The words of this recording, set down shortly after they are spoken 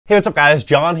Hey, what's up guys?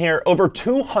 John here. Over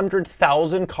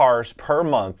 200,000 cars per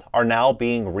month are now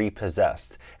being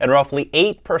repossessed, and roughly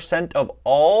 8% of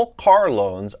all car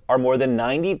loans are more than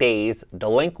 90 days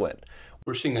delinquent.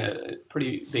 We're seeing a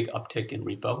pretty big uptick in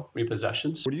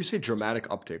repossessions. When you say dramatic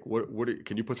uptick,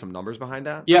 can you put some numbers behind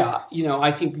that? Yeah, I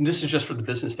think this is just for the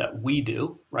business that we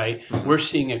do, right? We're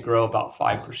seeing it grow about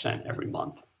 5% every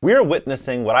month. We are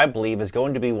witnessing what I believe is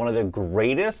going to be one of the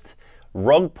greatest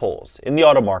rug pulls in the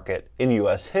auto market in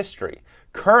U.S. history.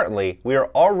 Currently, we are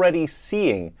already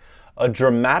seeing a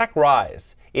dramatic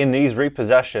rise in these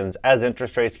repossessions as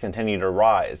interest rates continue to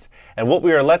rise. And what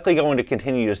we are likely going to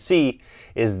continue to see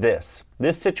is this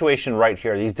situation right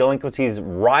here, these delinquencies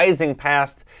rising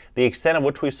past the extent of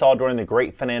which we saw during the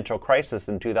great financial crisis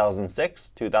in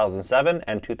 2006, 2007,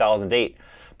 and 2008.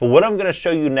 But what I'm going to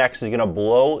show you next is going to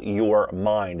blow your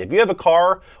mind. If you have a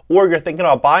car or you're thinking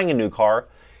about buying a new car,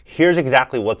 here's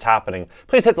exactly what's happening.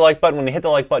 Please hit the like button. When you hit the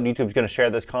like button, YouTube's going to share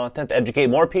this content to educate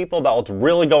more people about what's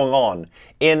really going on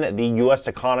in the U.S.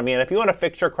 economy. And if you want to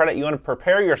fix your credit, you want to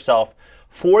prepare yourself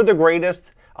for the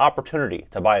greatest opportunity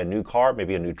to buy a new car,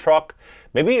 maybe a new truck,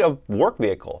 maybe a work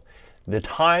vehicle, the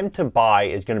time to buy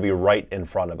is going to be right in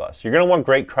front of us. You're going to want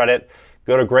great credit.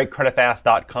 Go to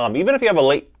greatcreditfast.com. Even if you have a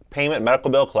late payment, medical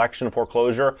bill, collection,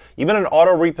 foreclosure, even an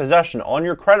auto repossession on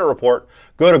your credit report,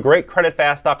 go to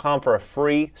greatcreditfast.com for a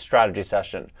free strategy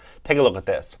session. Take a look at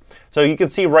this. So you can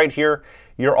see right here,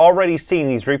 you're already seeing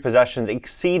these repossessions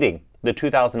exceeding the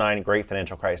 2009 great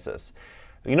financial crisis.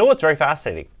 You know what's very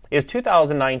fascinating is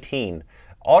 2019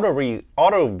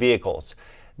 auto vehicles,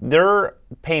 their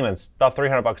payments about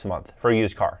 $300 a month for a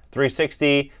used car,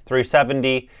 $360,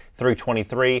 $370,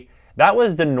 $323. That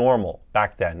was the normal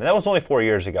back then, and that was only 4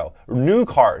 years ago. New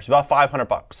cars, about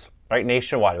 $500, right?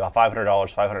 Nationwide, about $500,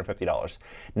 $550.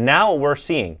 Now what we're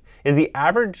seeing is the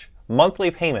average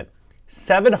monthly payment,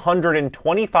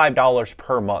 $725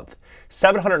 per month.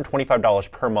 $725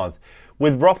 per month,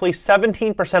 with roughly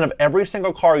 17% of every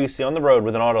single car you see on the road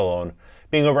with an auto loan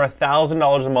being over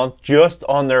 $1,000 a month just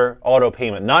on their auto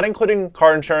payment, not including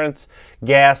car insurance,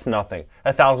 gas, nothing.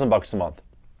 $1,000 a month.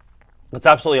 It's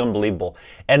absolutely unbelievable.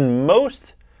 And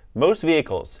most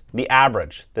vehicles, the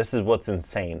average, this is what's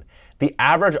insane, the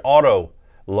average auto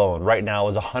loan right now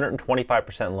is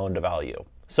 125% loan to value.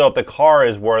 So if the car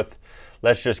is worth,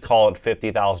 let's just call it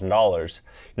 $50,000,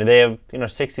 they have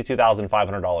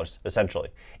 $62,500 essentially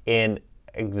in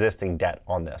existing debt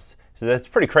on this. So that's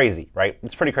pretty crazy, right?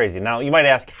 It's pretty crazy. Now you might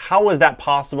ask, how is that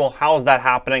possible? How is that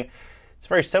happening? It's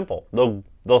very simple.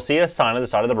 They'll see a sign on the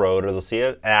side of the road, or they'll see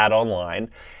an ad online,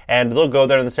 and they'll go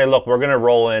there and say, look, we're going to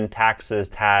roll in taxes,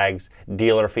 tags,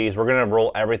 dealer fees. We're going to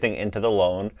roll everything into the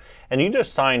loan, and you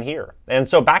just sign here. And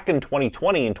so back in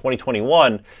 2020 and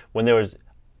 2021, when there was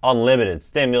unlimited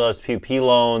stimulus, PPP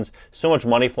loans, so much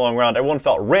money flowing around, everyone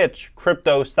felt rich,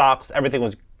 crypto, stocks, everything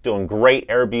was doing great,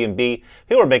 Airbnb,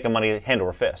 people were making money hand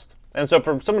over fist. And so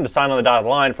for someone to sign on the dotted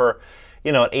line for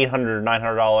an $800,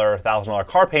 $900, $1,000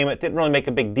 car payment didn't really make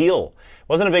a big deal. It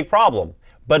wasn't a big problem.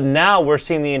 But now we're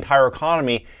seeing the entire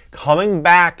economy coming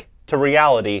back to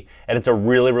reality, and it's a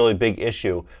really, really big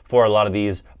issue for a lot of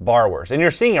these borrowers. And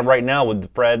you're seeing it right now with the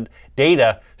Fed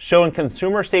data showing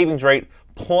consumer savings rate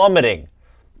plummeting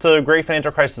to the great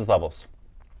financial crisis levels.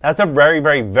 That's a very,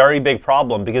 very, very big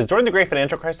problem, because during the great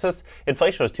financial crisis,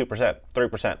 inflation was 2%,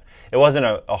 3%. It wasn't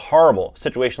a horrible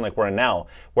situation like we're in now,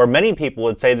 where many people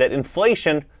would say that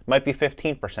inflation might be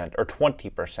 15% or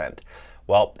 20%.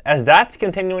 Well, as that's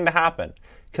continuing to happen,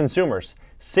 consumers,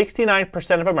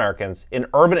 69% of Americans in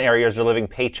urban areas are living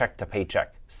paycheck to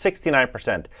paycheck.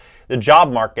 69%. The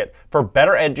job market for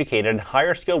better educated and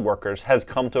higher skilled workers has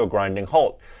come to a grinding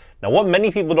halt. Now, what many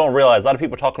people don't realize, a lot of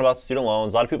people talking about student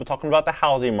loans, a lot of people talking about the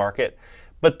housing market,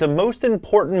 but the most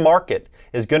important market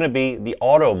is going to be the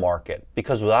auto market,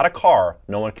 because without a car,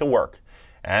 no one can work.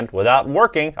 And without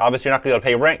working, obviously you're not going to be able to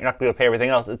pay rent, you're not going to be able to pay everything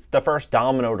else. It's the first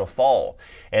domino to fall.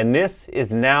 And this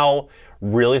is now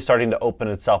really starting to open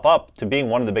itself up to being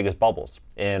one of the biggest bubbles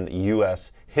in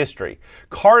U.S. history.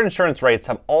 Car insurance rates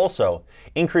have also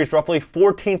increased roughly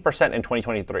 14% in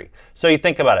 2023. So you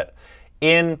think about it.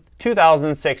 In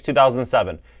 2006,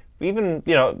 2007, even,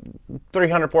 $300,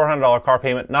 $400 car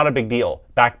payment, not a big deal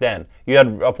back then. You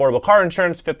had affordable car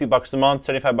insurance, $50 a month,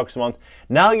 $75 a month.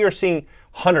 Now you're seeing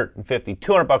 $150,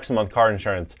 $200 a month car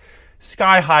insurance,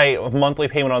 sky high monthly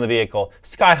payment on the vehicle,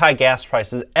 sky high gas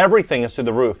prices, everything is through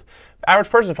the roof.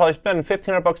 Average person is probably spending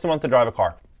 $1,500 a month to drive a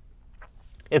car.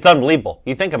 It's unbelievable.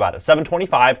 You think about it,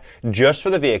 $725 just for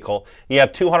the vehicle. You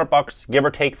have $200, give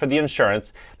or take, for the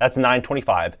insurance. That's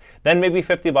 $925. Then maybe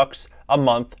 $50 a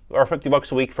month or $50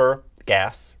 a week for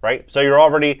gas, right? So you're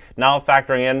already now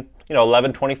factoring in,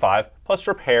 $1125 plus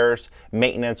repairs,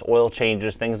 maintenance, oil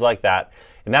changes, things like that.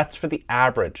 And that's for the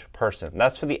average person.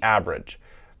 That's for the average.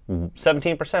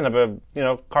 17% of a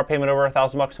car payment over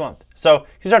 $1,000 a month. So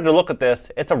you start to look at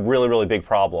this, it's a really, really big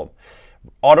problem.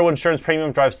 Auto insurance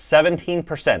premium drives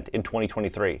 17% in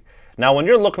 2023. Now, when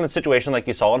you're looking at a situation like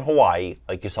you saw in Hawaii,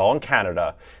 like you saw in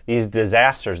Canada, these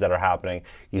disasters that are happening,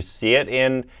 you see it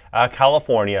in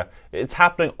California, it's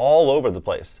happening all over the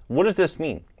place. What does this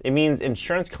mean? It means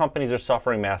insurance companies are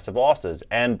suffering massive losses.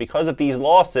 And because of these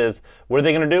losses, what are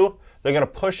they going to do? They're going to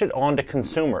push it on to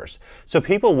consumers. So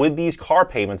people with these car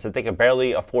payments that they can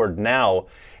barely afford now,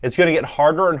 it's going to get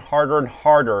harder and harder and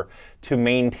harder to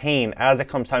maintain as it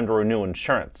comes time to renew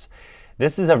insurance.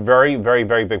 This is a very, very,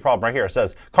 very big problem right here. It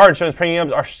says car insurance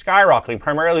premiums are skyrocketing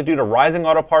primarily due to rising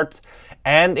auto parts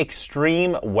and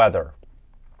extreme weather.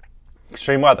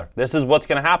 Extreme weather. This is what's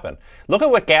going to happen. Look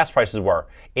at what gas prices were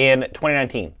in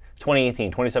 2019, 2018,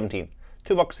 2017.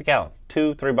 $2 a gallon,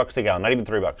 $3 a gallon, not even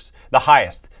 $3. The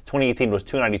highest, 2018, was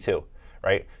 $2.92,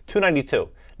 right? $2.92.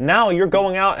 Now you're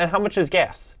going out, and how much is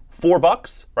gas?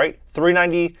 $4, right?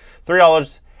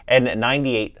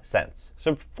 $3.98.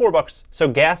 So $4. So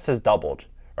gas has doubled,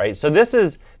 right? So this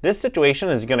situation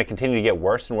is going to continue to get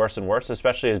worse and worse and worse,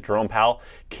 especially as Jerome Powell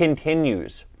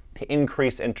continues to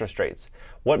increase interest rates.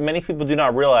 What many people do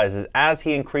not realize is as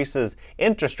he increases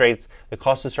interest rates, the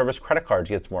cost of service credit cards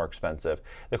gets more expensive.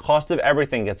 The cost of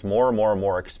everything gets more and more and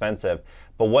more expensive.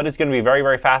 But what is going to be very,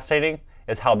 very fascinating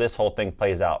is how this whole thing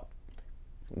plays out.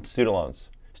 Student loans.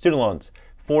 Student loans,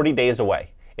 40 days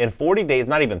away. In 40 days,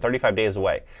 not even 35 days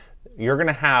away, you're going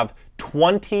to have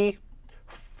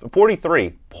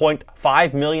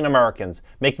 43.5 million Americans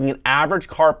making an average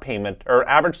car payment or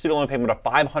average student loan payment of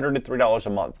 $503 a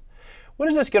month. What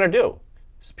is this going to do?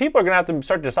 People are going to have to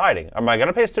start deciding, am I going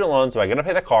to pay student loans? Am I going to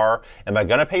pay the car? Am I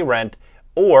going to pay rent?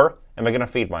 Or am I going to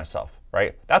feed myself,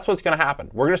 right? That's what's going to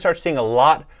happen. We're going to start seeing a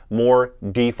lot more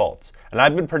defaults. And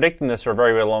I've been predicting this for a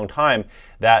very, very long time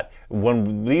that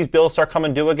when these bills start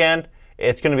coming due again,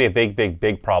 it's going to be a big, big,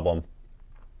 big problem.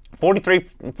 43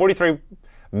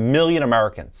 million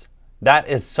Americans. That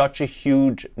is such a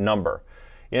huge number.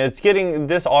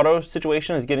 This auto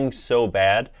situation is getting so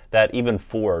bad that even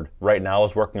Ford right now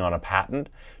is working on a patent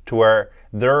to where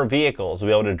their vehicles will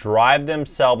be able to drive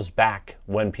themselves back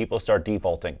when people start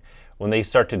defaulting, when they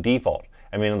start to default.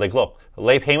 I mean, like, look,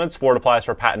 late payments, Ford applies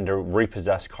for a patent to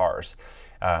repossess cars.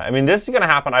 This is going to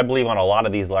happen, I believe, on a lot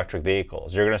of these electric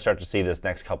vehicles. You're going to start to see this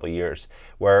next couple of years,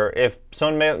 where if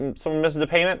someone misses a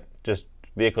payment,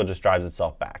 vehicle just drives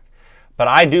itself back. But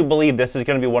I do believe this is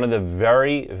going to be one of the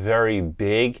very, very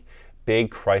big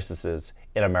crises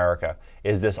in America,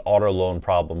 is this auto loan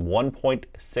problem.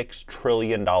 $1.6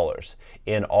 trillion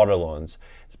in auto loans.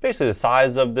 It's basically the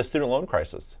size of the student loan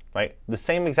crisis, right? The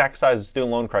same exact size of the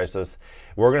student loan crisis.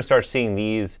 We're going to start seeing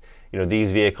these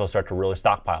vehicles start to really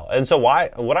stockpile. And so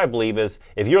what I believe is,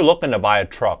 if you're looking to buy a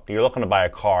truck, you're looking to buy a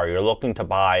car, you're looking to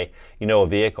buy, a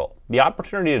vehicle, the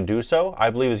opportunity to do so, I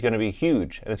believe, is going to be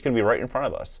huge, and it's going to be right in front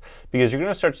of us, because you're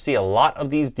going to start to see a lot of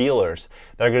these dealers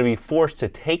that are going to be forced to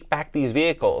take back these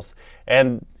vehicles.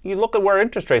 And you look at where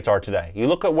interest rates are today. You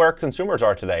look at where consumers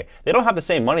are today. They don't have the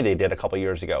same money they did a couple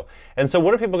years ago. And so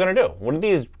what are people going to do? What are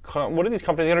these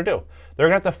companies going to do? They're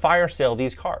going to have to fire sale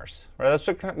these cars, right? That's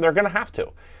what they're going to have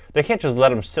to. They can't just let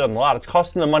them sit on the lot. It's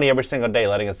costing them money every single day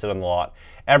letting it sit on the lot.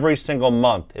 Every single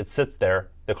month it sits there,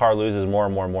 the car loses more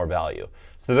and more and more value.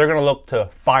 So they're going to look to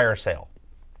fire sale.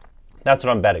 That's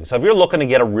what I'm betting. So if you're looking to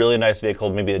get a really nice vehicle,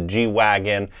 maybe a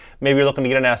G-Wagon, maybe you're looking to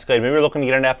get an Escalade, maybe you're looking to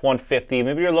get an F-150,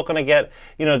 maybe you're looking to get,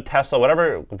 Tesla,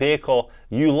 whatever vehicle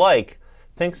you like,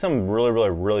 think some really, really,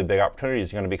 really big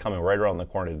opportunities are going to be coming right around the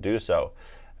corner to do so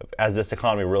as this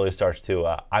economy really starts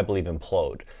to, I believe,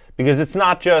 implode. Because it's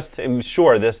not just,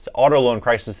 sure, this auto loan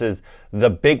crisis is the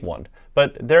big one,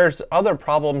 but there's other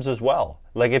problems as well.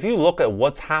 Like, if you look at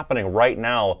what's happening right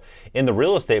now in the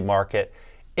real estate market,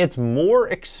 it's more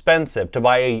expensive to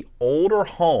buy an older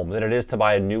home than it is to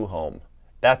buy a new home.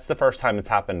 That's the first time it's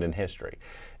happened in history.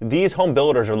 These home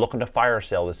builders are looking to fire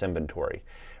sale this inventory,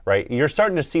 right? You're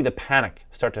starting to see the panic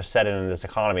start to set in this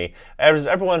economy as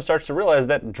everyone starts to realize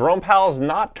that Jerome Powell is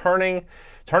not turning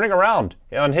around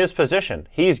on his position.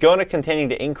 He's going to continue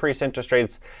to increase interest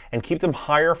rates and keep them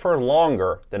higher for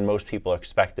longer than most people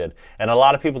expected. And a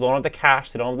lot of people don't have the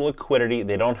cash, they don't have the liquidity,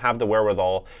 they don't have the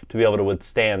wherewithal to be able to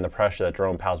withstand the pressure that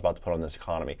Jerome Powell's about to put on this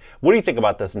economy. What do you think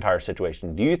about this entire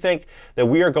situation? Do you think that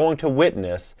we are going to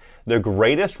witness the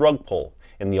greatest rug pull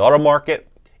in the auto market,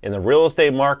 in the real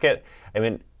estate market?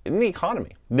 in the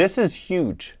economy. This is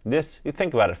huge. You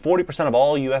think about it, 40% of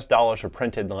all US dollars were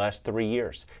printed in the last 3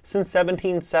 years. Since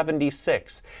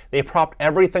 1776, they propped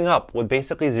everything up with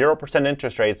basically 0%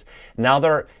 interest rates. Now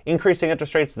they're increasing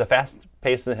interest rates at the fast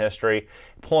pace in history,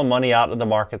 pulling money out of the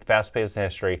market at the fast pace in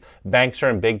history. Banks are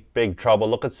in big trouble.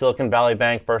 Look at Silicon Valley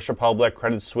Bank, First Republic,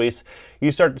 Credit Suisse.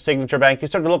 You start to Signature Bank, you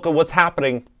start to look at what's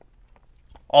happening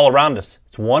all around us.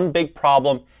 It's one big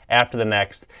problem after the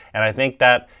next. And I think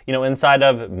that, inside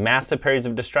of massive periods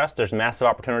of distress, there's massive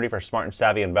opportunity for smart and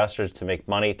savvy investors to make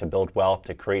money, to build wealth,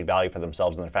 to create value for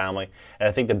themselves and their family. And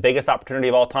I think the biggest opportunity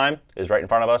of all time is right in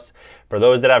front of us. For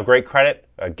those that have great credit,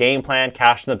 a game plan,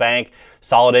 cash in the bank,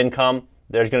 solid income,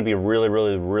 there's going to be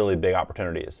really big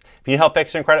opportunities. If you need help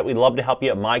fixing credit, we'd love to help you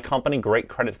at my company,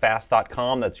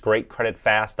 greatcreditfast.com. That's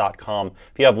greatcreditfast.com.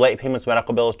 If you have late payments,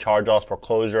 medical bills, charge-offs,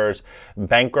 foreclosures,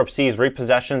 bankruptcies,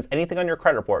 repossessions, anything on your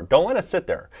credit report, don't let it sit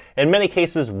there. In many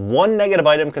cases, one negative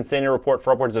item can stay in your report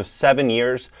for upwards of 7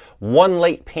 years. One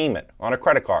late payment on a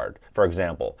credit card, for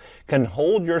example, can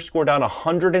hold your score down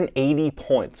 180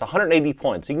 points. 180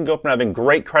 points. You can go from having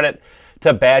great credit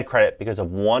to bad credit because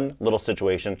of one little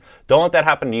situation. Don't let that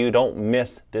happen to you. Don't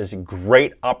miss this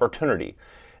great opportunity.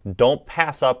 Don't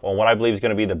pass up on what I believe is going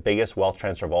to be the biggest wealth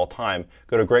transfer of all time.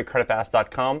 Go to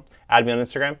greatcreditfast.com, add me on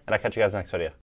Instagram, and I'll catch you guys in the next video.